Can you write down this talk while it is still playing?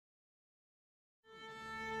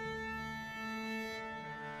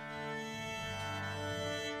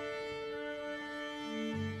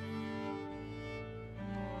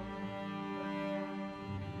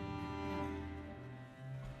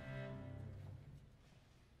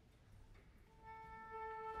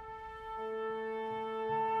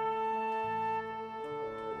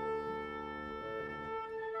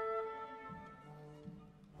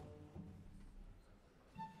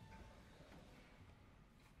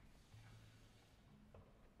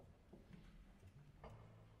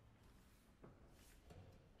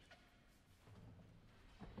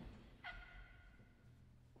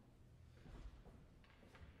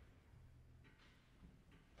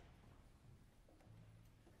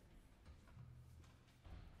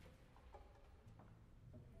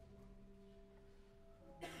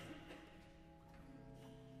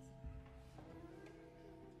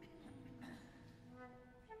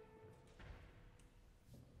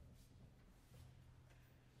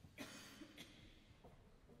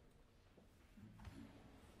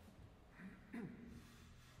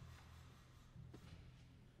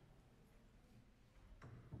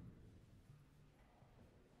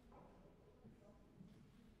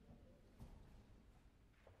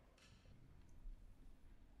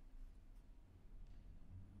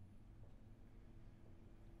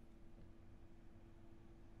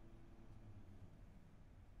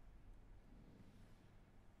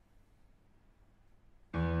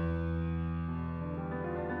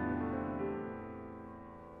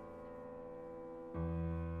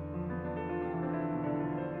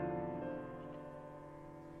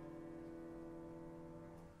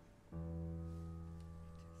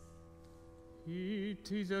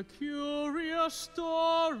It is a curious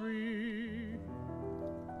story.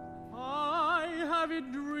 I have it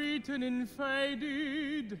written in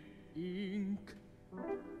faded ink.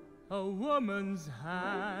 A woman's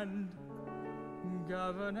hand,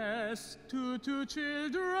 governess to two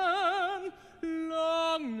children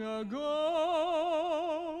long ago.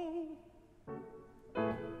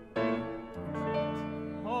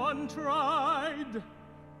 Untried,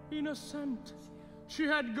 innocent, she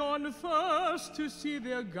had gone first to see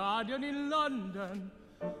their guardian in London,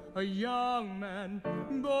 a young man,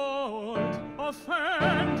 bold,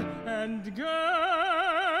 offhand, and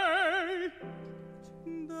gay,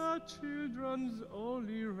 the children's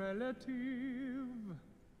only relative.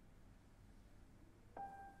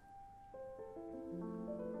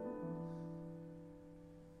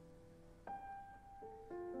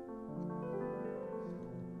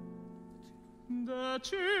 The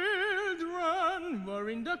children were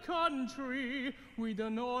in the country with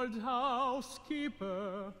an old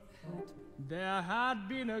housekeeper. There had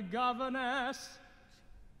been a governess,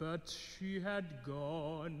 but she had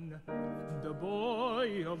gone. The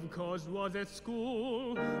boy, of course, was at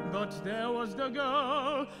school, but there was the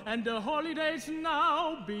girl, and the holidays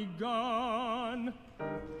now begun.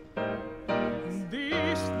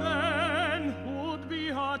 This then would be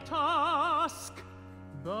her task,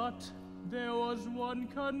 but there was one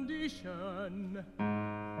condition.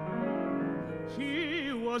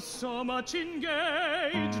 He was so much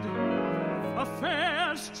engaged.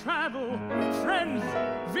 Affairs, travel, friends,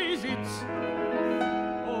 visits,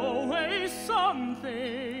 always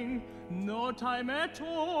something. No time at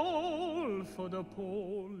all for the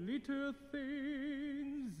poor little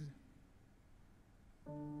things.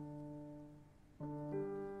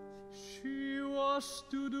 She was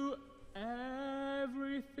to do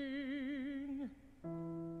everything,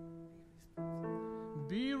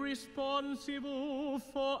 be responsible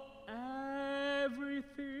for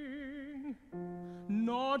everything,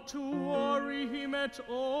 not to worry him at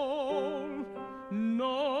all,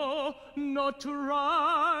 no, not to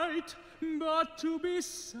write, but to be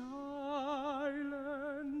silent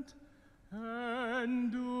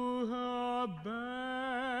and do her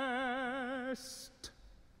best.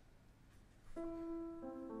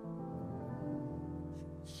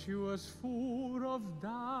 She was full of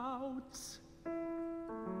doubts,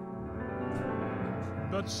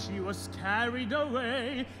 but she was carried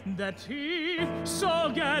away that he, so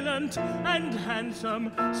gallant and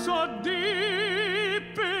handsome, so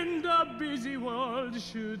deep in the busy world,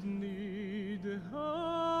 should need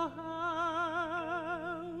her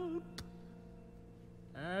help.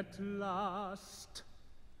 At last,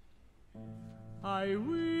 I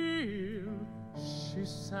will, she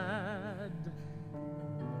said.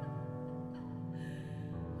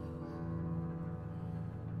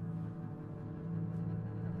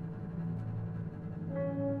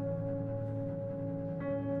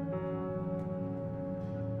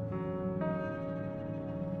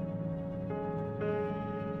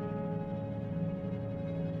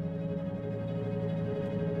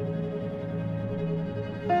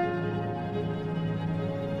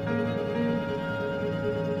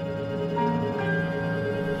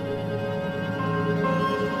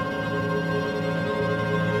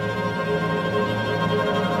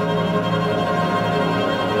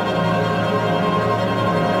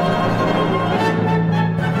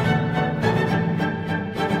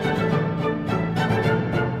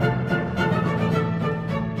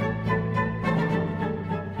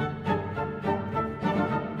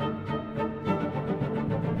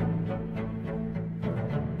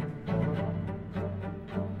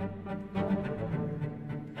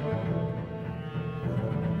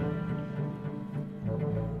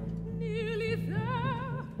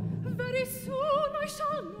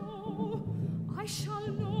 I shall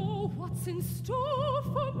know what's in store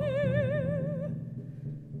for me.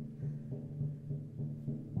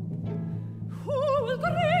 Who will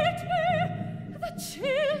greet me? The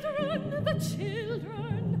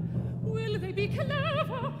children. Will they be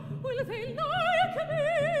clever? Will they like me?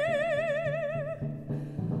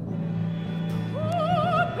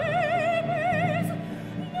 Poor babies,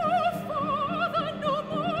 no father, no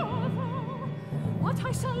mother. But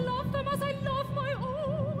I shall love them as I love my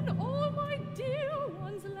own, all my dear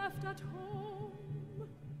ones left at home.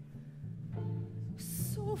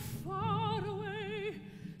 So far away,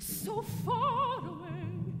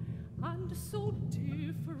 and so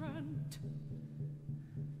different.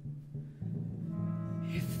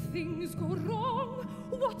 If things go wrong,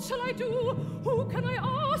 what shall I do? Who can I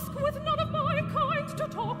ask with none of my kind to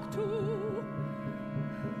talk to?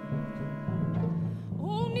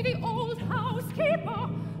 Only the old housekeeper,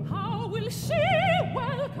 how will she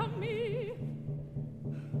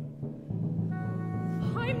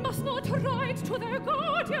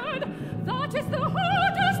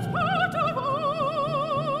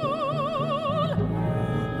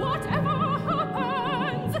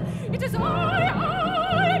It is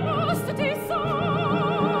I must decide.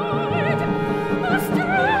 A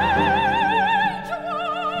strange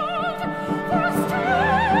world for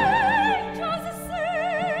strangers'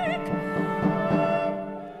 sake.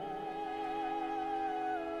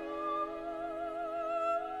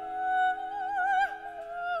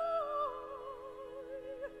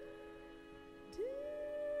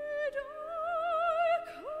 Did I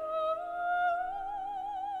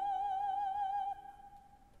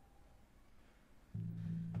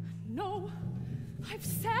No, I've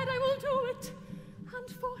said I will do it, and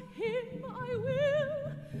for him I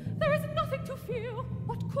will. There is nothing to fear.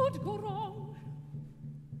 What could go wrong?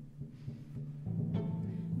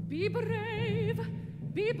 Be brave,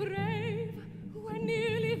 we're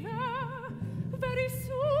nearly there. Very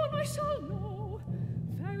soon I shall know,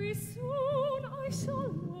 very soon I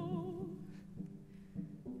shall know.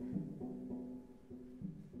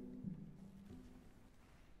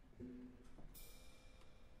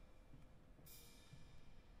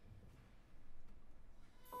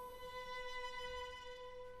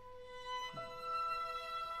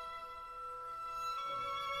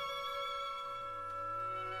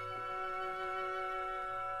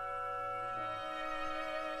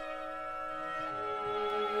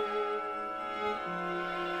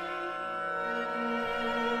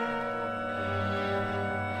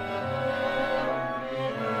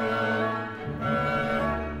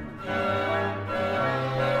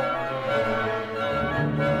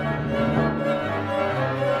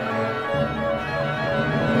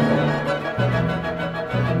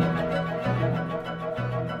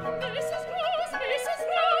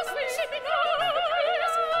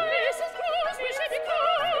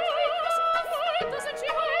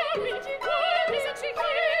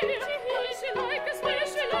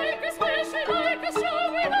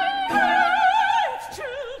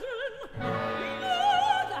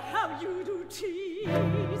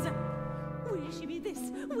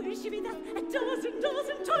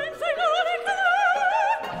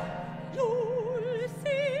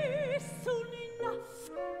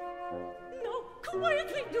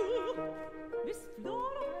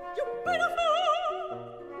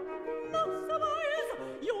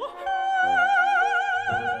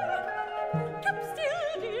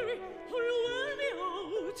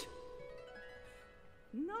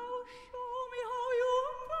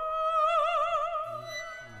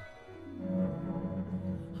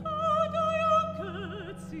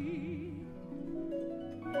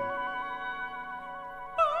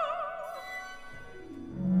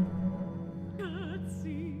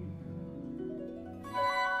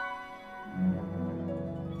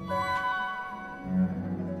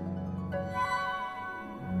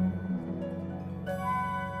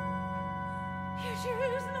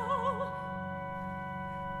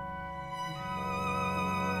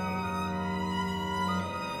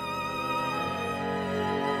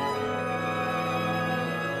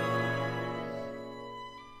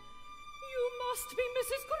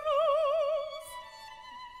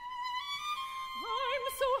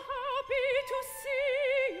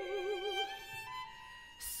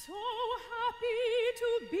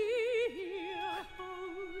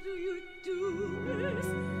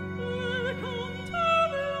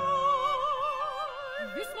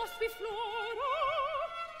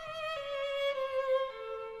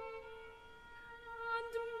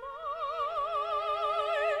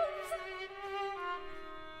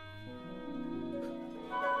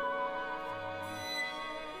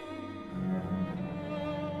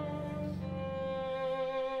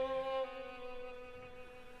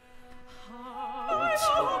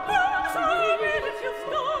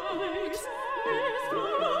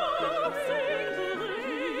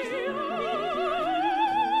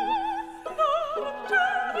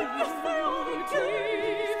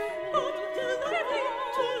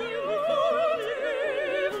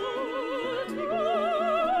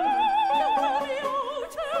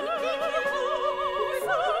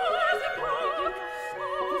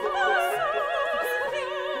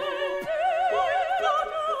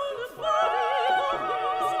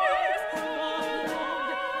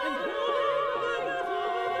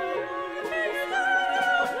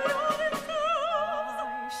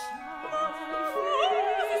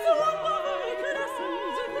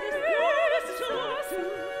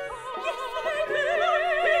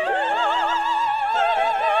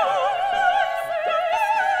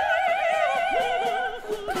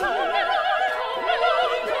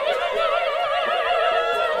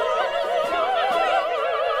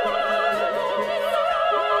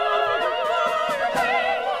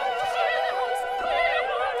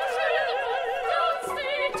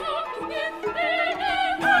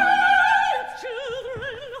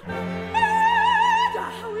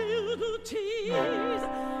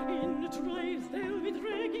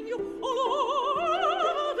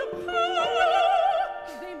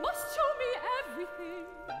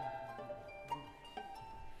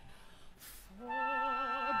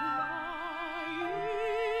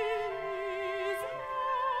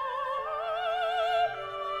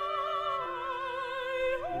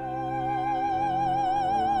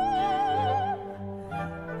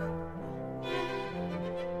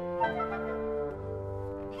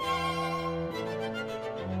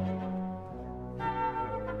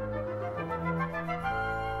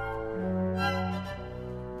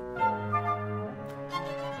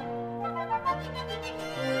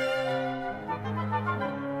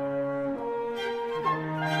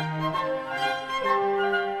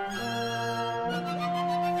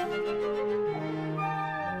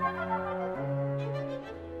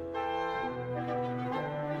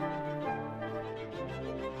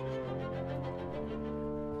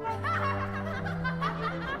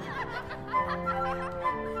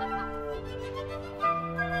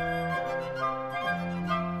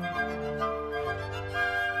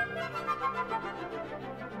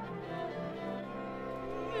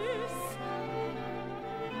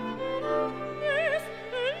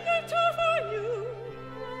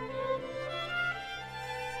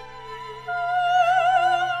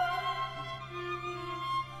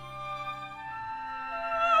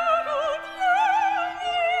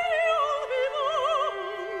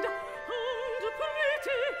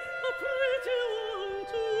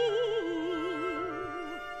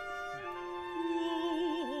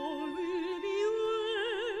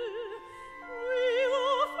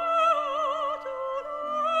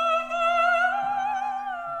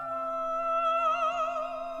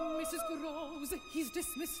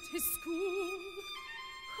 dismissed his school.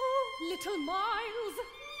 Oh, little Miles,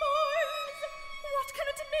 Miles, what can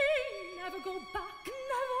it mean? Never go back,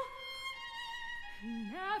 never.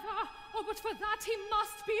 Never, oh, but for that he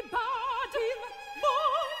must be bad.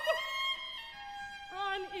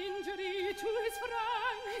 An injury to his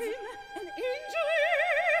friends. An injury?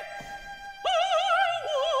 I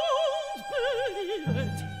won't believe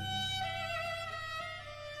it.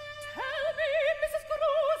 Tell me, Mrs.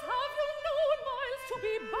 Cruz, have you known Miles to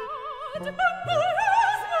be bad?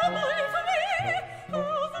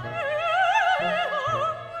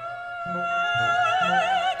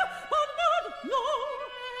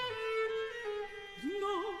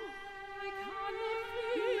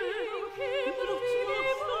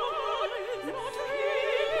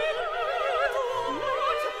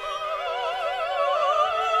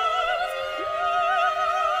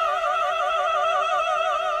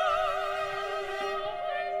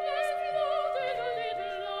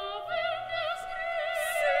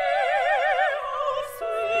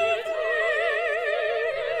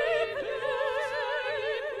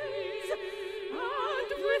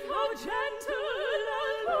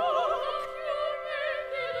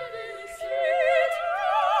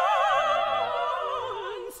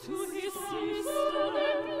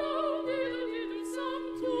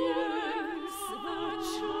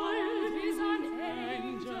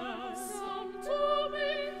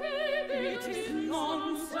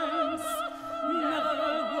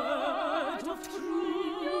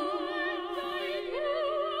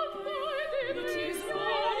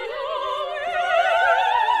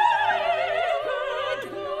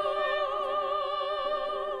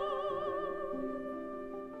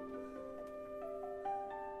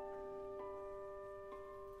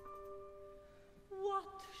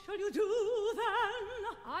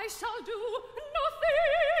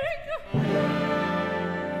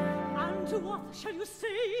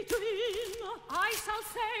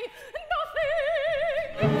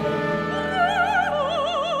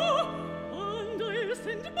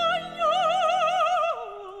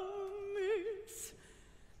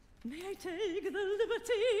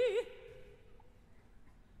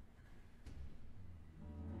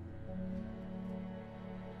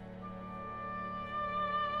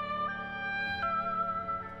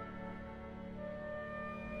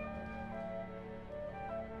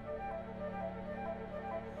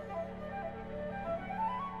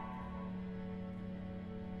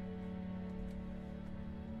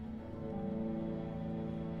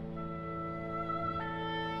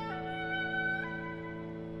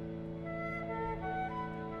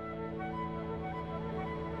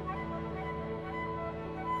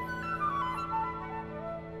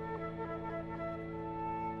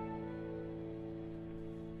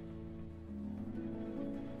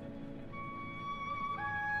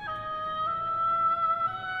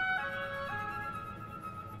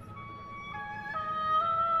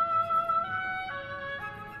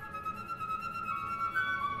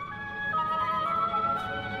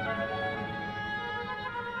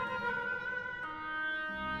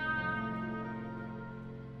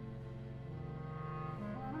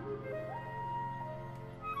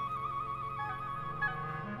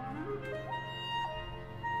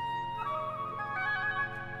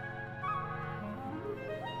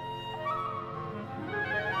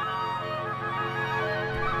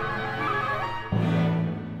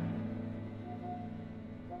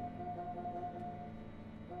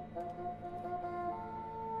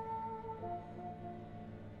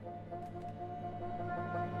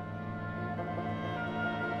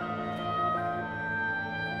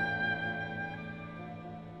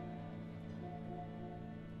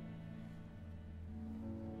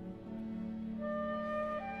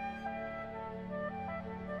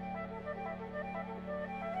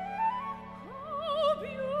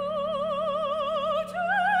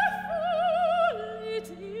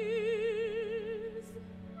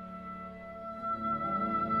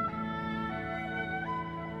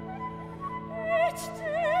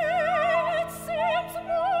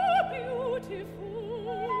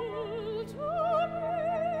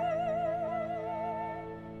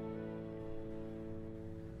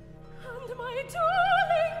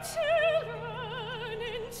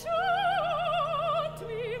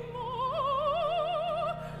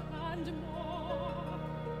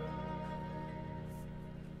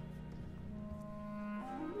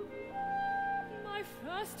 Miles,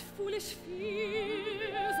 Miles, foolish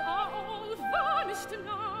fears are all vanished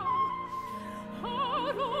now,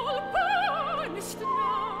 are all vanished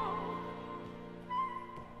now.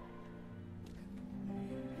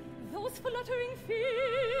 Those fluttering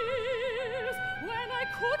fears, when I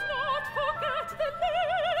could not forget the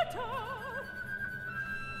letter,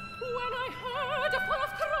 when I heard a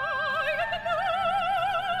far-off cry in the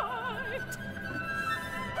night,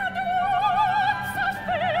 and once a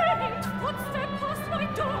faint footstep passed my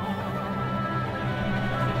door.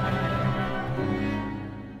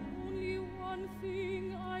 Only one thing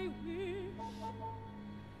I wish,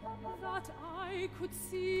 that I could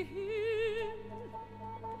see him,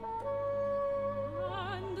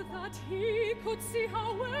 and that he could see how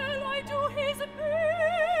well I do his bidding.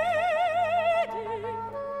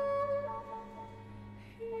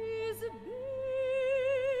 His bidding.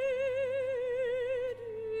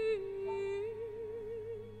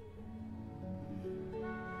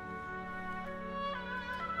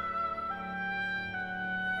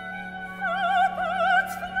 The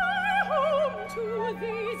birds fly home to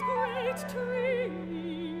these great trees.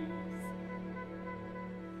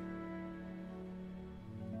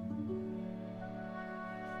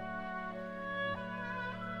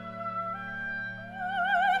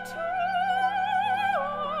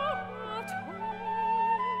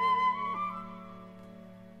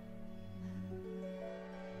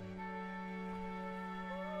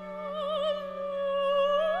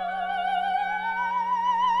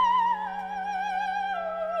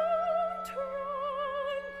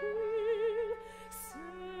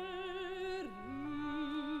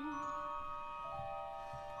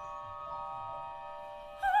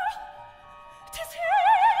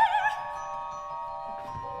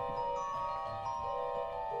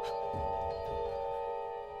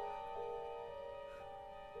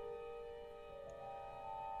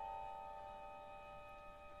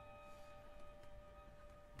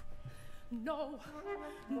 No,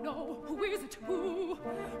 no, who is it? Who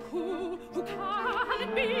can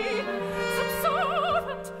it be? Some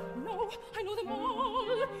servant? No, I know them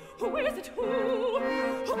all. Who is it? Who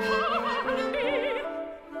can it be?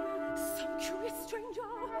 Some curious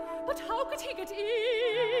stranger, but how could he get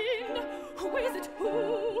in? Who is it?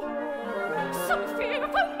 Who? Some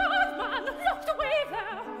fearful madman locked away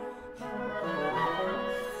there.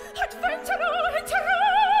 Adventurer, intruder.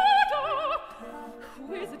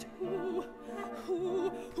 Who is it?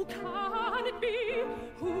 Who can it be?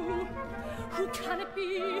 Who can it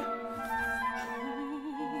be?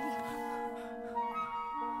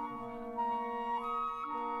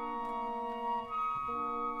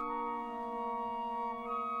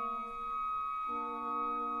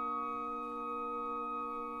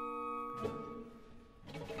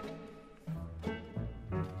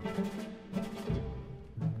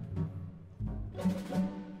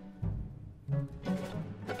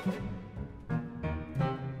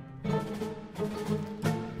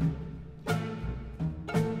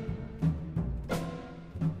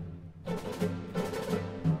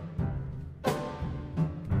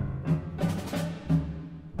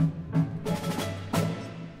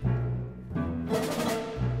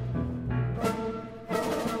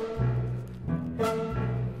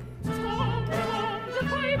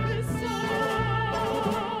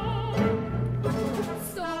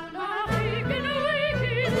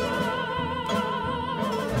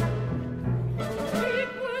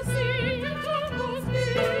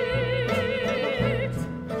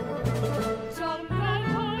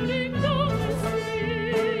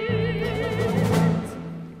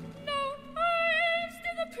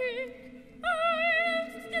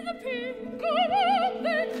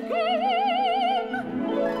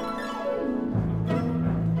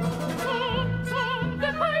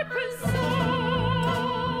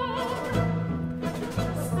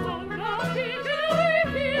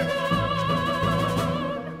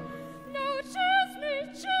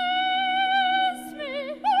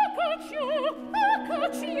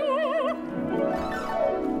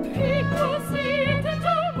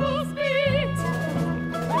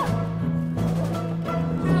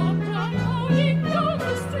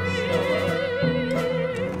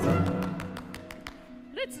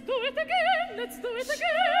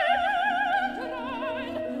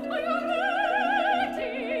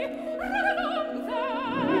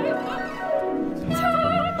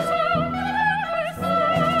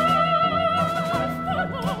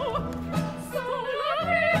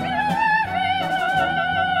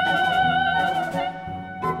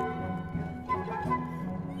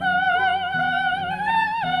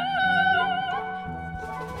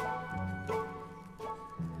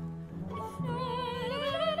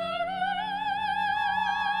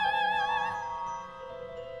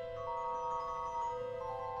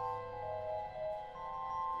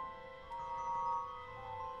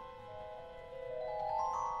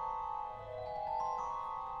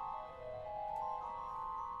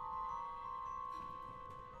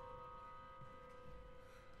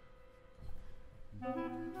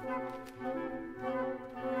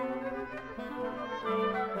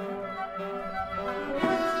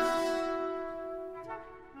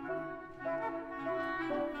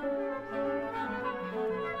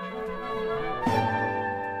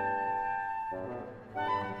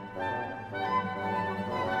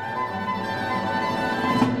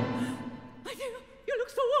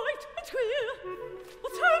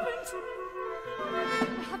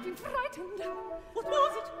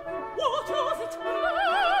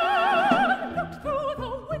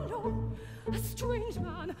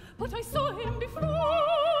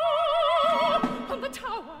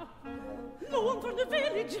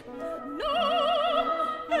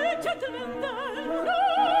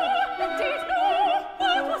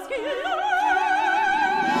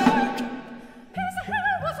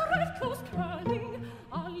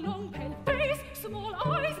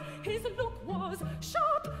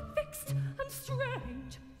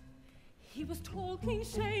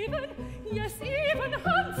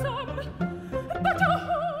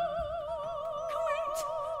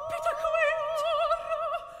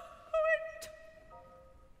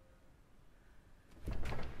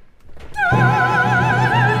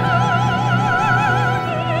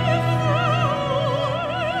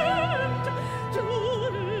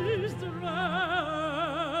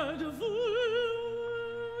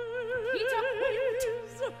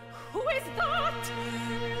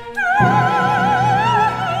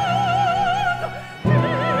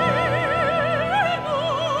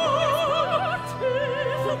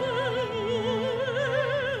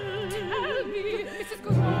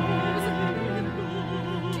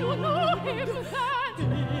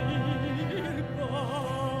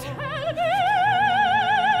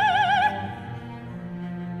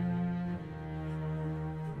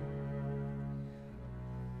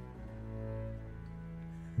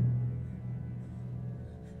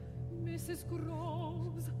 Mrs.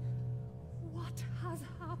 Groves, what has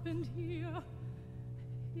happened here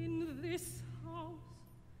in this house?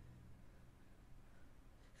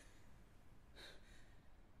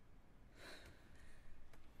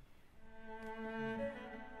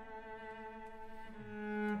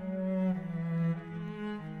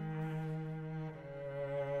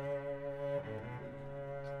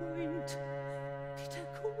 Quint, Peter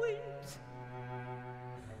Quint,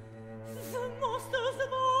 the master of the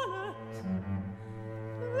bonnet,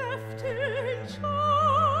 left in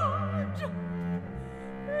charge.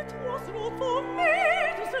 It was not for me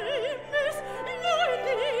to say, Miss, no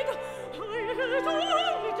indeed, I had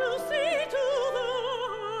only to see to the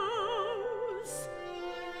house.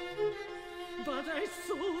 But I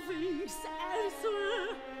saw things elsewhere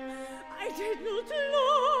I did not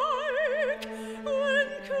like, when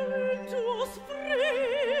Quint was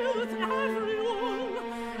free with everyone,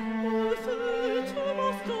 with a little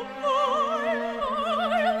master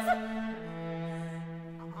Miles.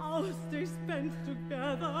 Hours they spent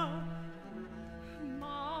together,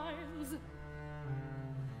 Miles.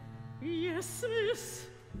 Yes, miss,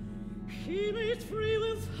 he made free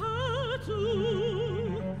with her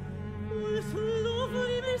too, with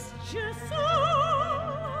lovely Miss Jessel.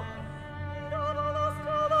 Not a lost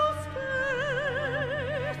other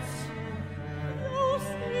spirits, no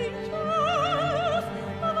strangers,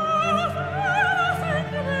 those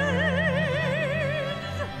innocent maids,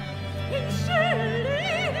 in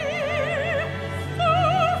Shelley, so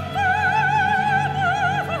fair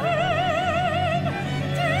of him,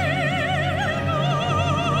 dear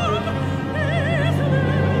God, is the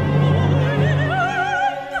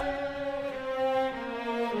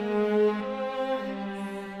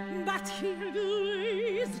but he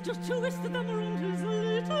agrees to twist them round his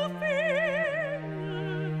little finger.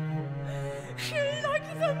 He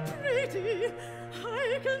liked them pretty,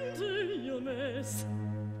 I can tell you, miss.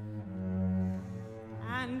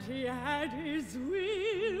 And he had his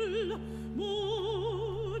will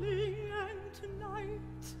morning and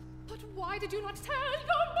night. But why did you not tell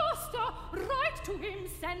your master? Write to him,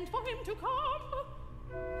 send for him to come.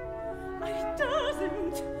 I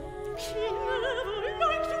doesn't. He never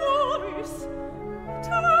liked Morris.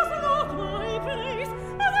 'Twas not my place,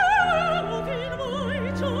 as I look in my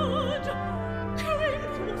charge.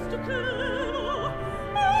 Quint was too clever.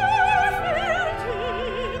 I felt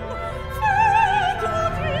him, felt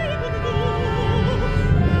what he would do.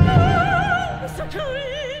 No, Sir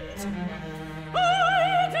Quint, I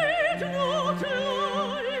did not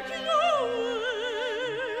like your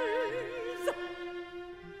ways.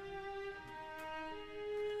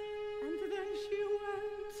 And then she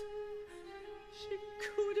went. She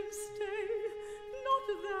couldn't stay, not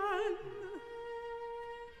then.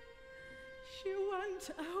 She went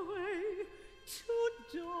away to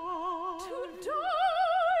die. To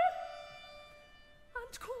die?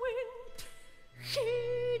 And Quint, he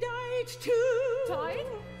died too.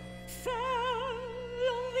 Died? Fell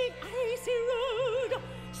on the icy road,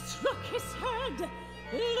 struck his head,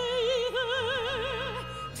 lay there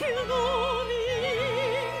till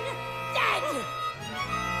morning, dead!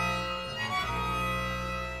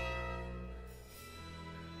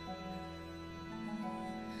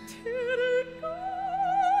 Till God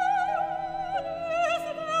is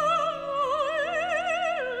the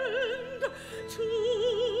end to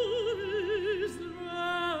his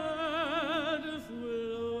dreadful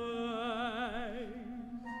ways.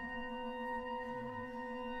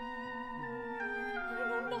 I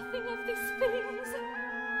know nothing of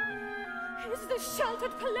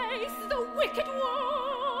deserted place, the wicked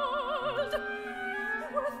world,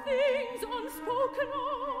 where things unspoken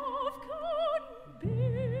of can be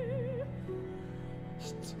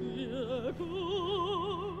still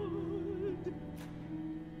good.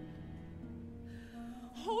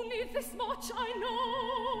 Only this much I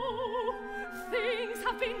know, things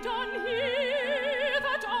have been done here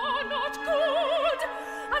that are not good,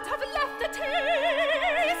 and have left a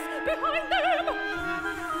taste behind them.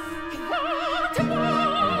 That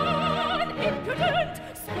man, impudent,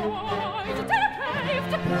 spoiled,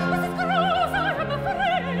 depraved, was as gross, I am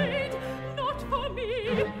afraid, not for me.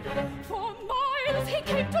 For miles he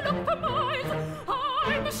came to look for miles,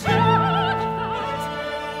 I'm sure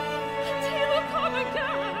that he will come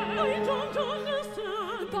again. I don't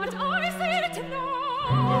understand, but I see it now.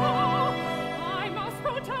 I must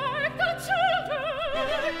protect the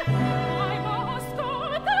children, I must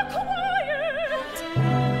guard the quiet,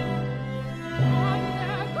 and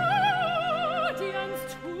their guardians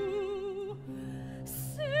too.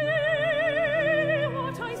 See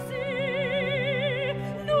what I see,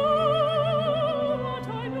 know what I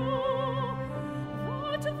know,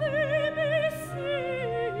 that they may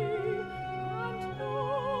see and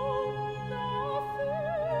know nothing.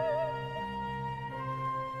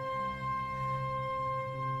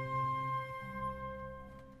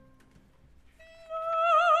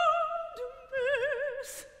 And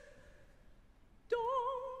miss,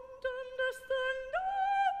 don't understand a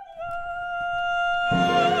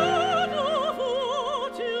word of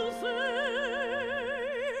what you say,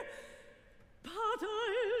 but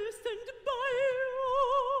I'll stand by you.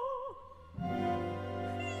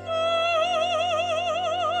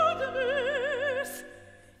 Lord, miss,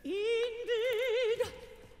 indeed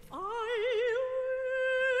I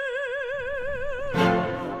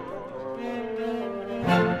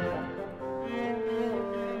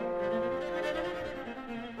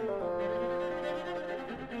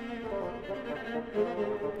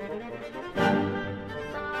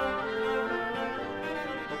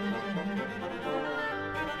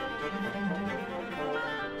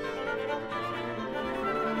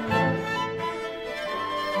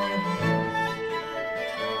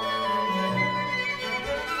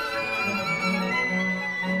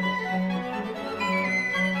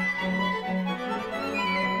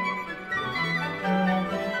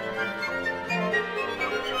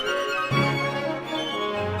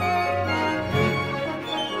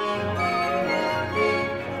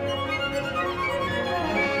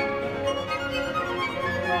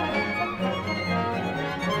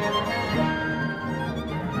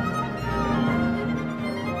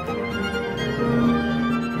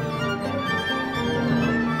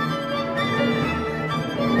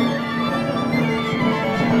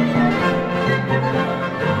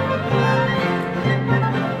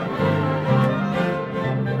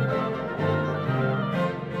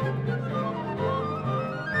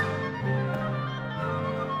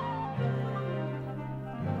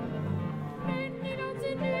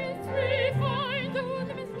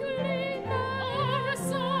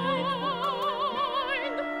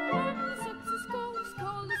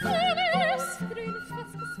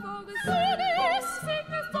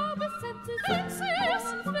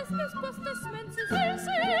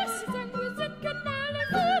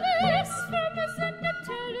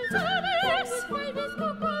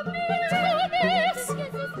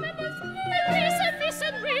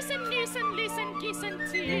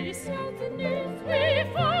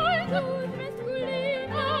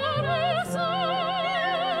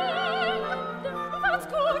That's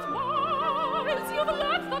good, Miles, you've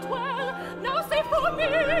learnt that well. Now say for me,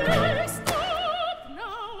 stop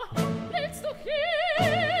now, let's do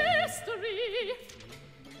history.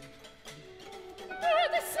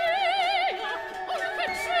 The sailor of the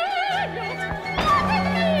chariot,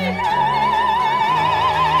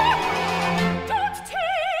 don't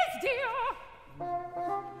tease, dear.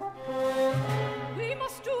 We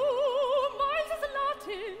must do Miles's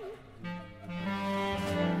Latin.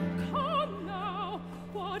 Come now,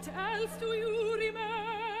 what else do you remember?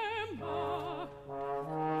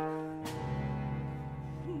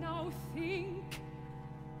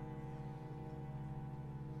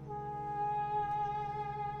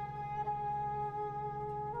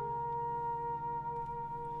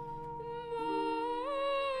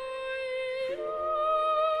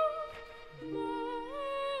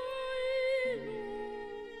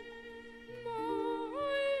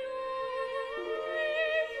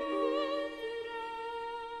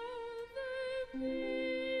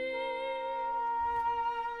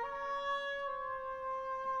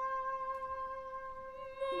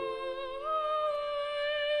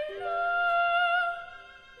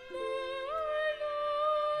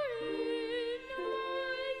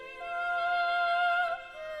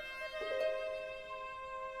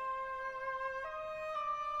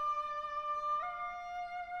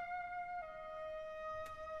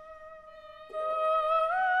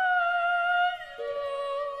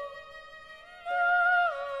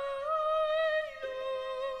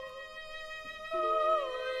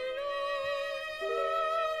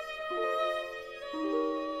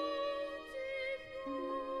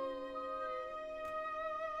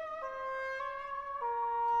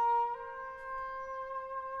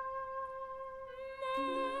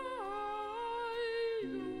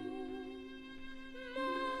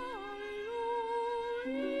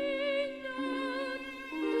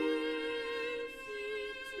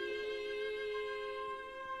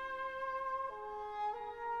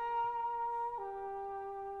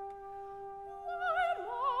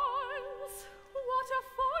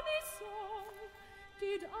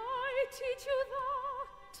 you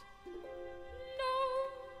that? No,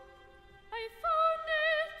 I found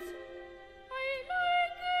it. I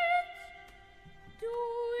like it. Do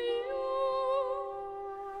you?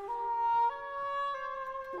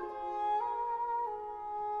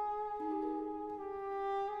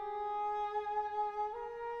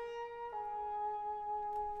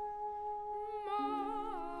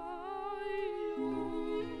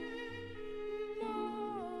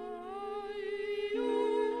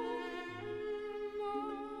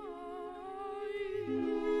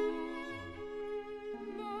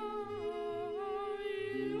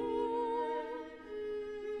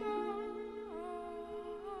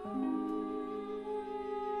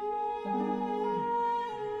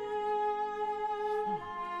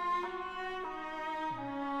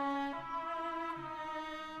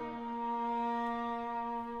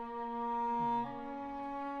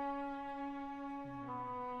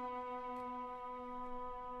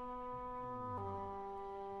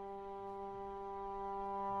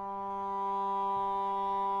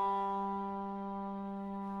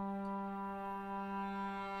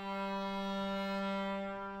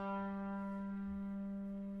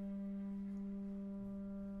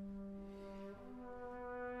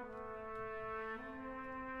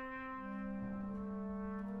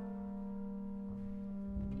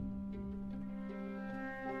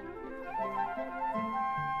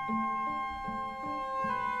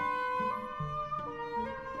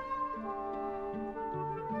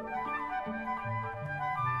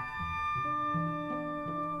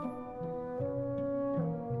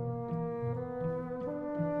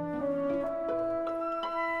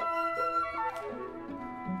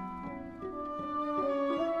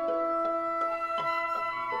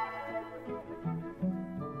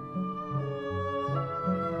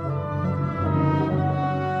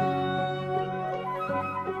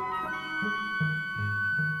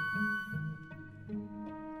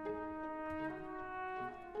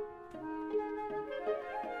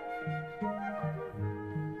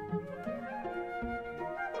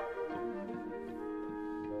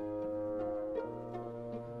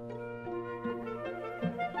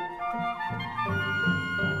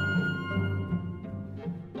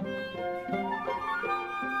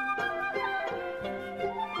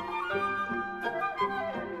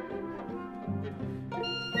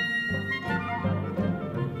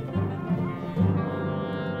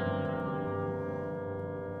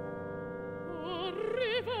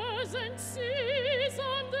 And seas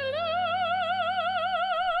and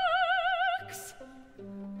lakes.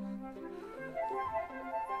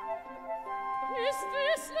 Is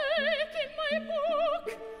this lake in my book?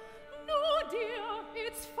 No, dear,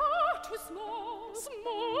 it's far too small.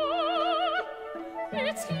 Small.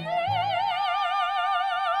 It's huge.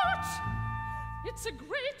 It's a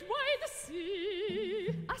great wide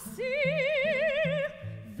sea. A sea.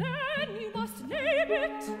 Then you must name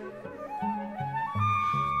it.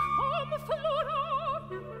 Flora,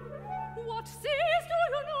 what seas do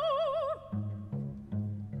you know?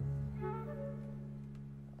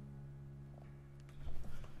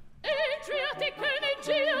 Adriatic and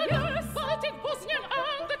Aegean, yes. Baltic, Bosnian,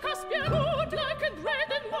 and the Caspian, good, black and red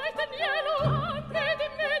and white and yellow, and red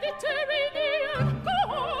and Mediterranean. Go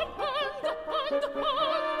on, and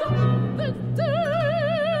the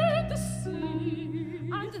Dead Sea.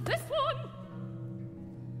 And this one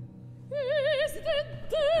is the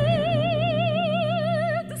Dead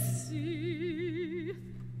Sea.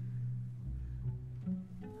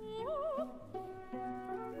 Oh.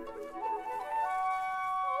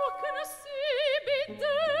 How can a sea be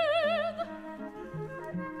dead?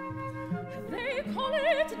 They call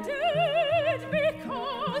it dead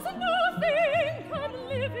because nothing can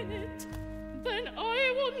live in it. Then I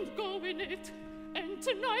wouldn't go in it, and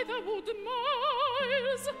neither would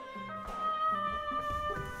Miles.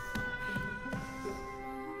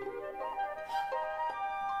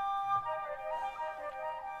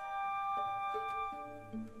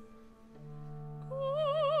 Go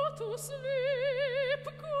to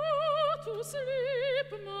sleep,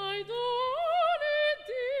 my dolly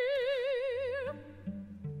dear.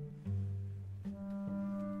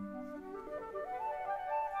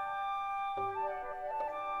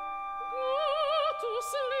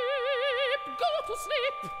 Go to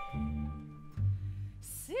sleep.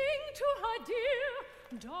 Sing to her, dear.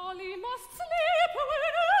 Dolly must sleep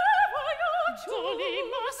wherever you choose. Dolly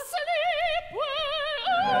must sleep wherever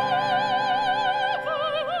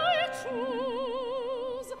I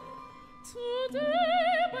choose.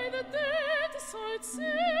 Today by the dead side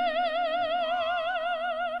sea,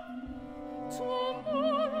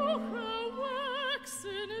 tomorrow her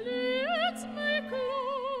waxen lids may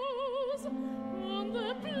close on the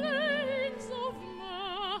plains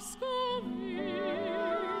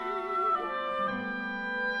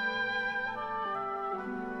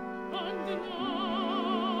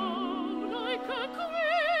now, like a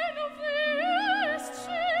queen of the east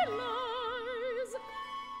she lies,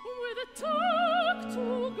 with a tuck to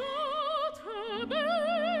guard her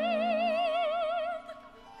bed.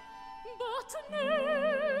 But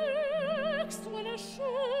next, when a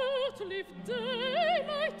short-lived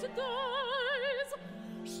daylight dies,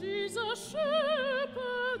 she's a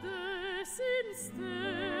shepherdess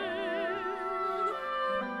instead.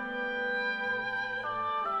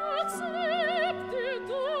 Sleep, dear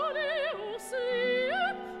Dolly, oh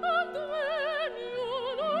sleep, and when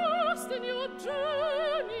you're lost in your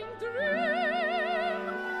dreaming dream,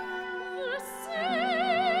 the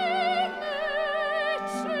sea may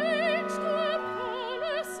change to a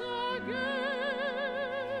palace again.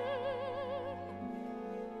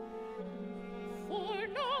 For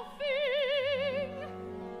nothing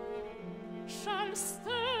shall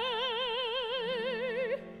stay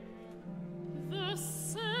the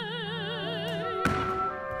same.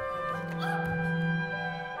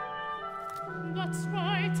 That's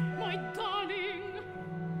right, my darling.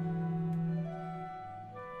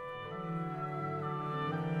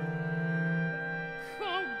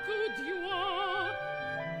 How good you are.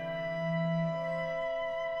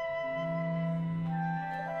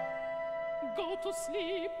 Go to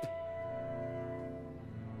sleep.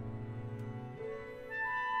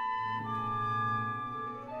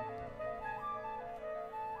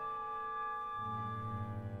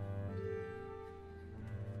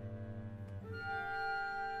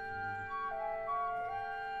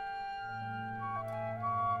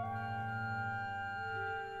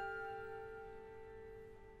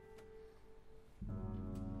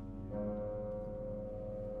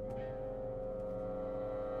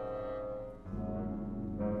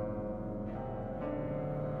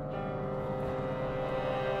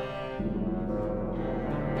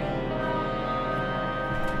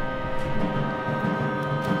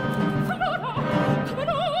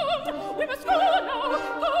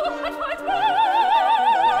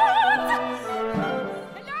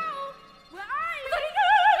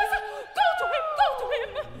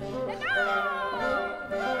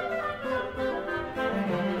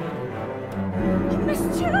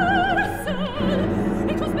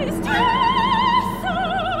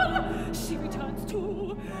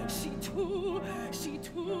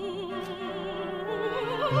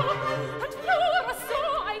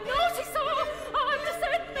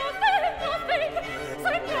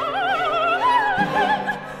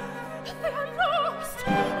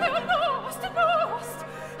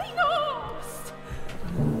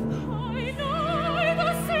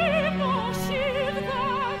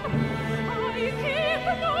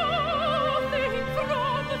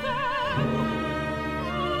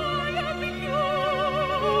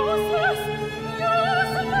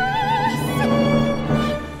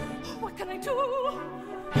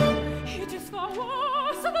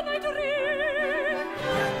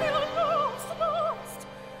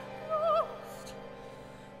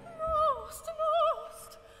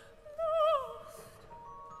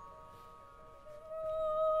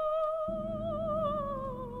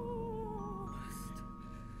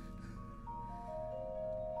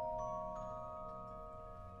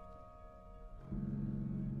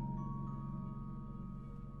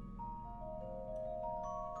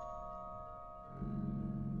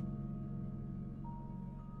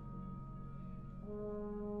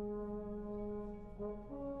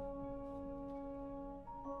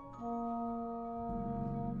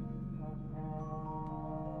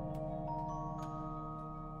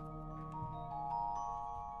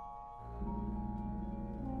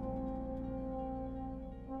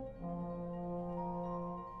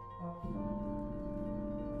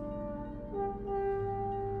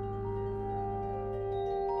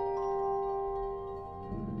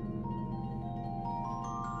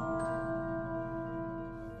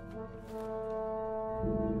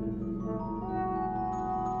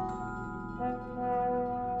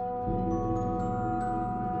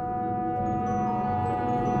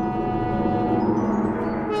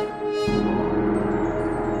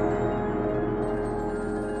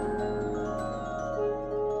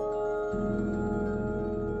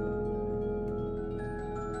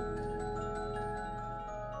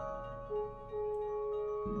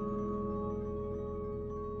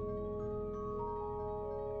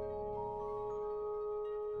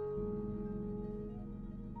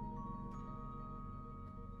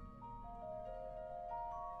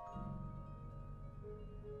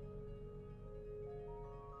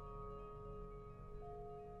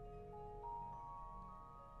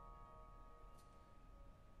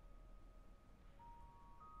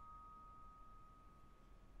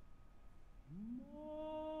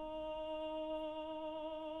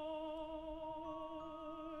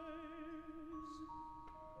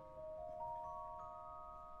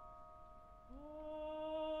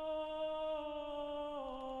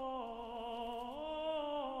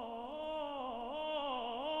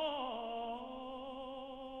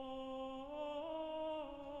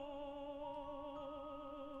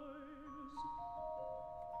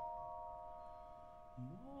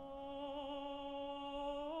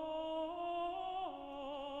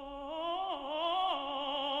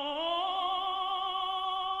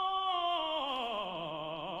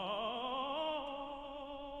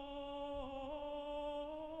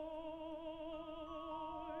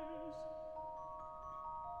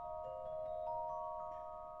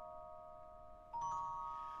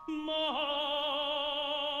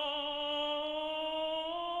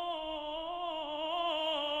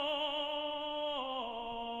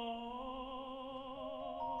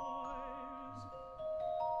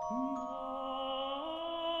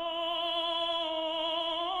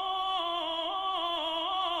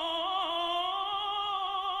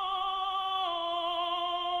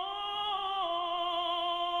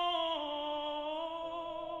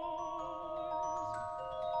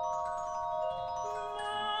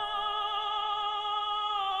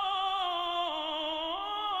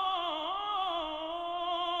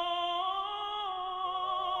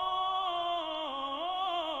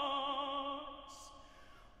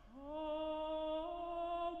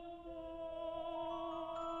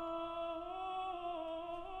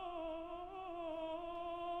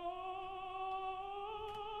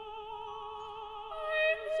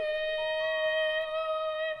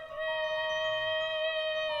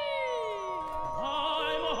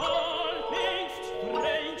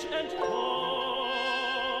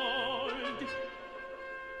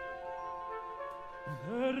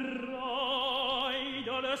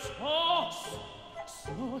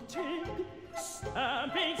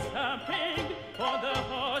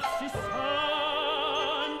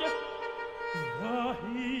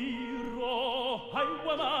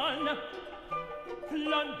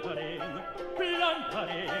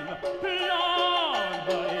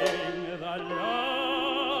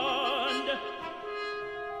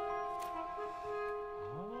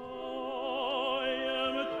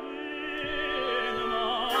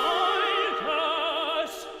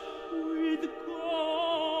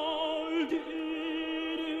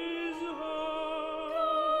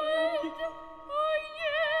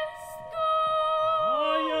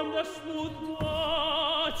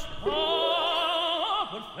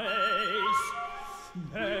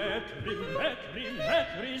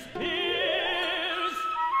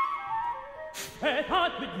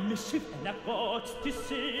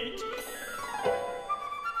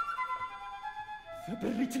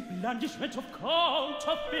 Blandishment of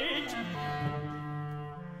counterfeit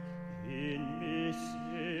in me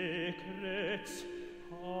secrets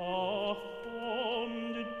of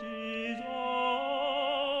formed desires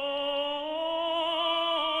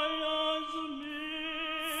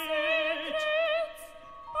meet. Secrets,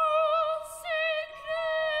 oh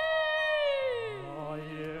secrets! I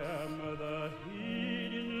am the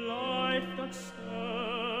hidden light that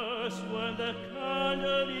stirs when the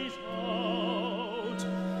candle is out.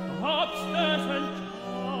 Upstairs and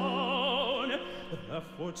down, the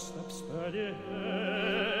footsteps spurred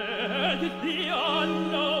ahead, the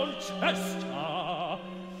unknown Chester,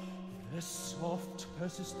 the soft,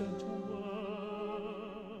 persistent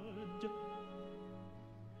word, the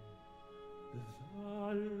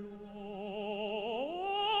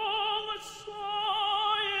long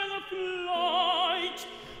sighing flight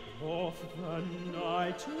of the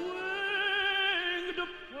night-winged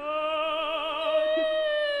bird.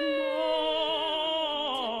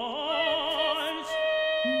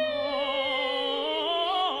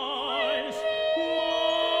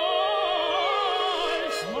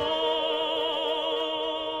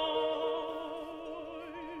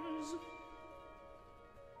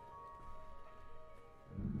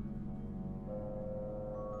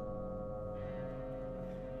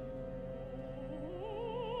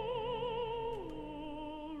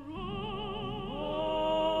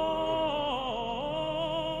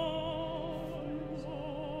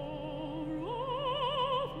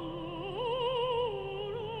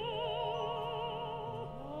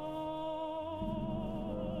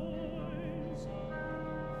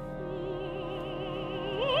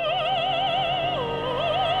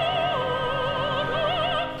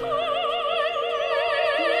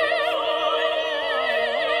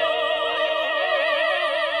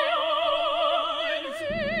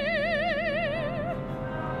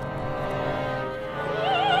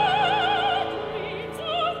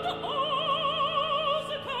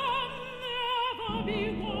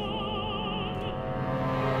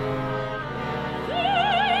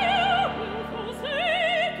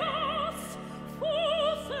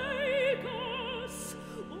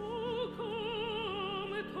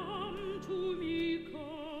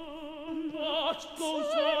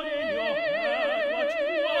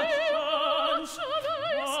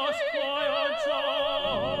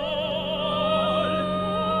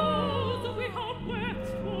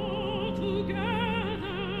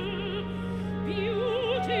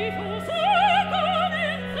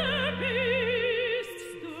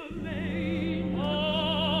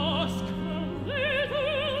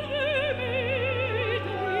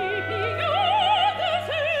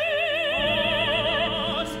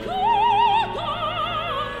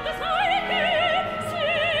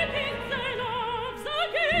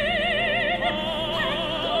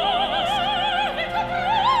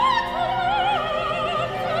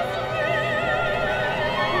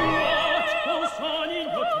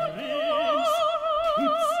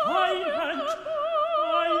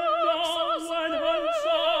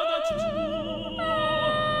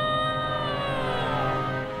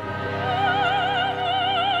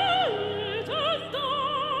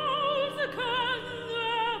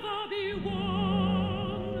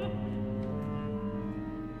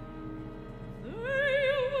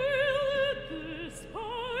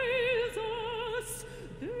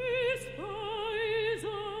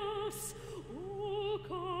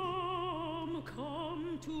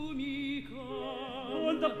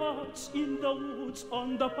 box in the woods,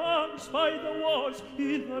 on the banks, by the walls,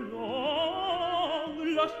 in the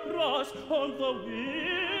long lush grass, on the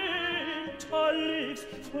winter leaves,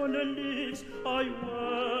 fallen leaves, I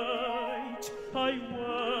wait, I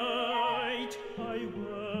wait, I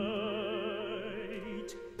wait.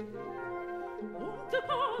 On the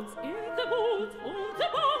banks, in the woods, on the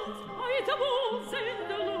banks, by the walls, in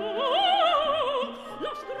the long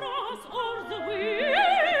lush grass, or the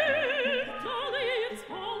winter leaves,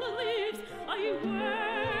 fallen leaves, I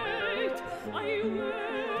wait, I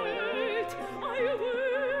wait, I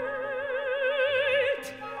wait.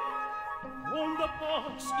 On the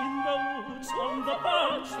banks, in the woods, on the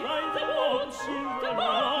banks, by the walls, in the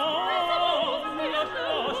long lush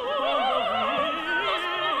grass, on the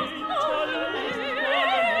winter leaves,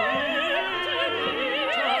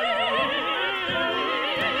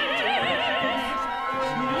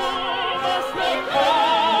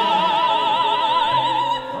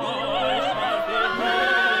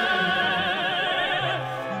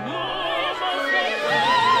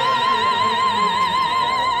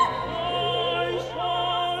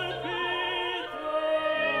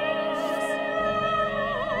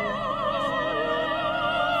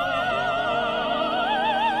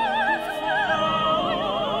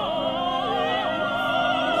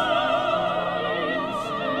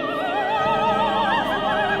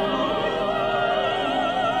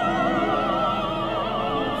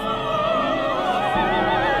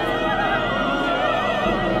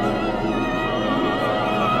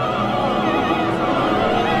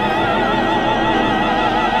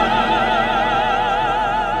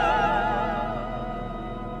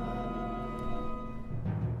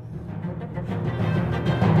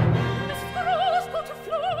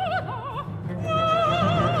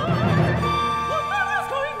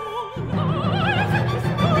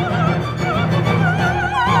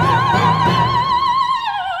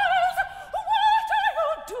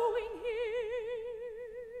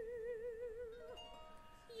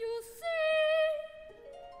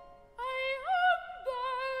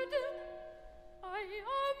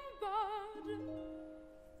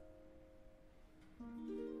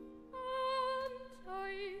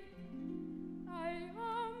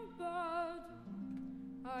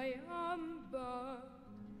 I am bird,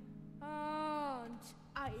 and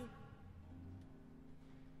I